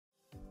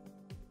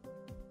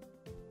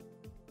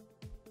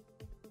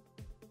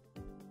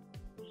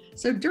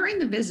So during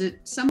the visit,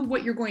 some of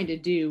what you're going to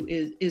do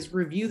is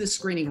review the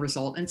screening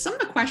result. And some of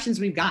the questions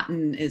we've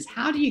gotten is,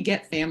 how do you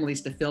get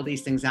families to fill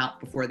these things out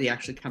before they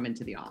actually come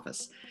into the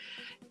office?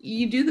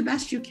 You do the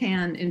best you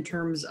can in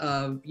terms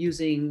of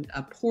using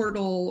a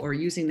portal or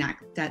using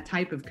that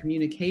type of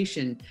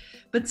communication,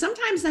 but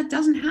sometimes that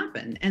doesn't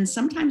happen. And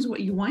sometimes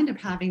what you wind up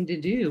having to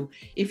do,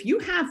 if you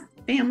have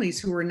families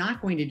who are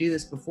not going to do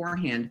this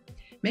beforehand,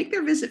 make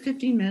their visit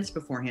 15 minutes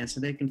beforehand so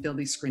they can fill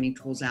these screening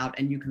tools out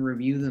and you can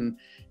review them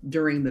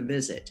during the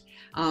visit.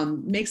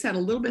 Makes that a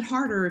little bit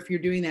harder if you're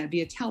doing that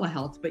via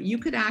telehealth, but you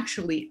could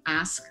actually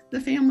ask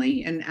the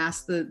family and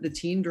ask the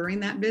team during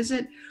that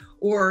visit,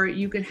 or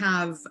you could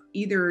have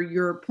either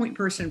your point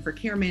person for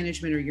care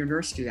management or your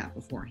nurse do that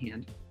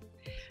beforehand.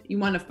 You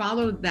want to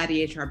follow that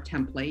EHR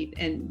template,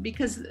 and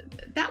because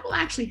that will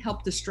actually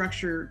help to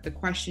structure the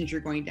questions you're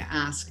going to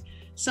ask,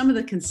 some of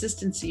the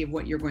consistency of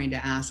what you're going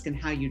to ask and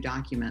how you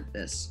document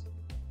this.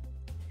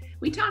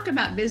 We talk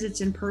about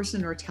visits in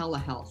person or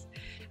telehealth.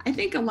 I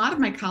think a lot of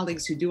my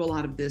colleagues who do a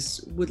lot of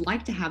this would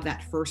like to have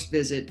that first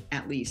visit,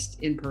 at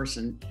least in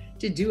person,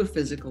 to do a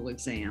physical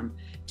exam,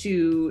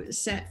 to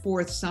set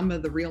forth some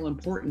of the real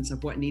importance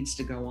of what needs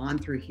to go on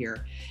through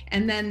here.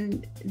 And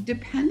then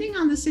depending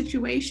on the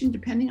situation,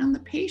 depending on the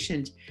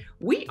patient,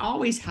 we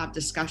always have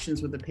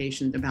discussions with the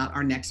patient about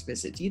our next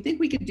visit. Do you think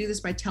we could do this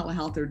by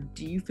telehealth, or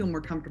do you feel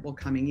more comfortable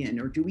coming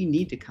in, or do we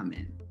need to come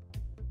in?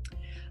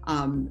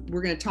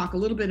 We're going to talk a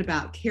little bit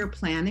about care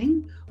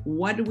planning.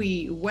 What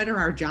are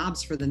our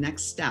jobs for the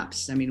next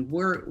steps? I mean,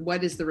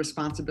 what is the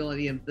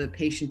responsibility of the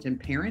patient and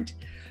parent?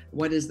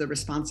 What is the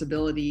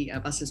responsibility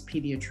of us as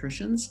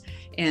pediatricians?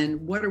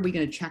 And what are we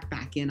going to check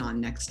back in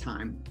on next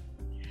time?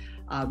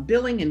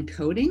 Billing and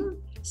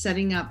coding,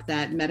 setting up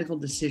that medical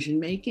decision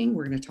making.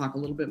 We're going to talk a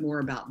little bit more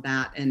about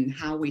that and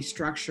how we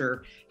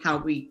structure, how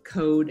we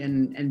code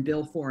and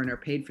bill for and are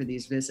paid for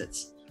these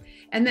visits.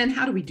 And then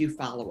how do we do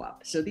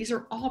follow-up? So these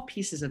are all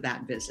pieces of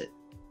that visit.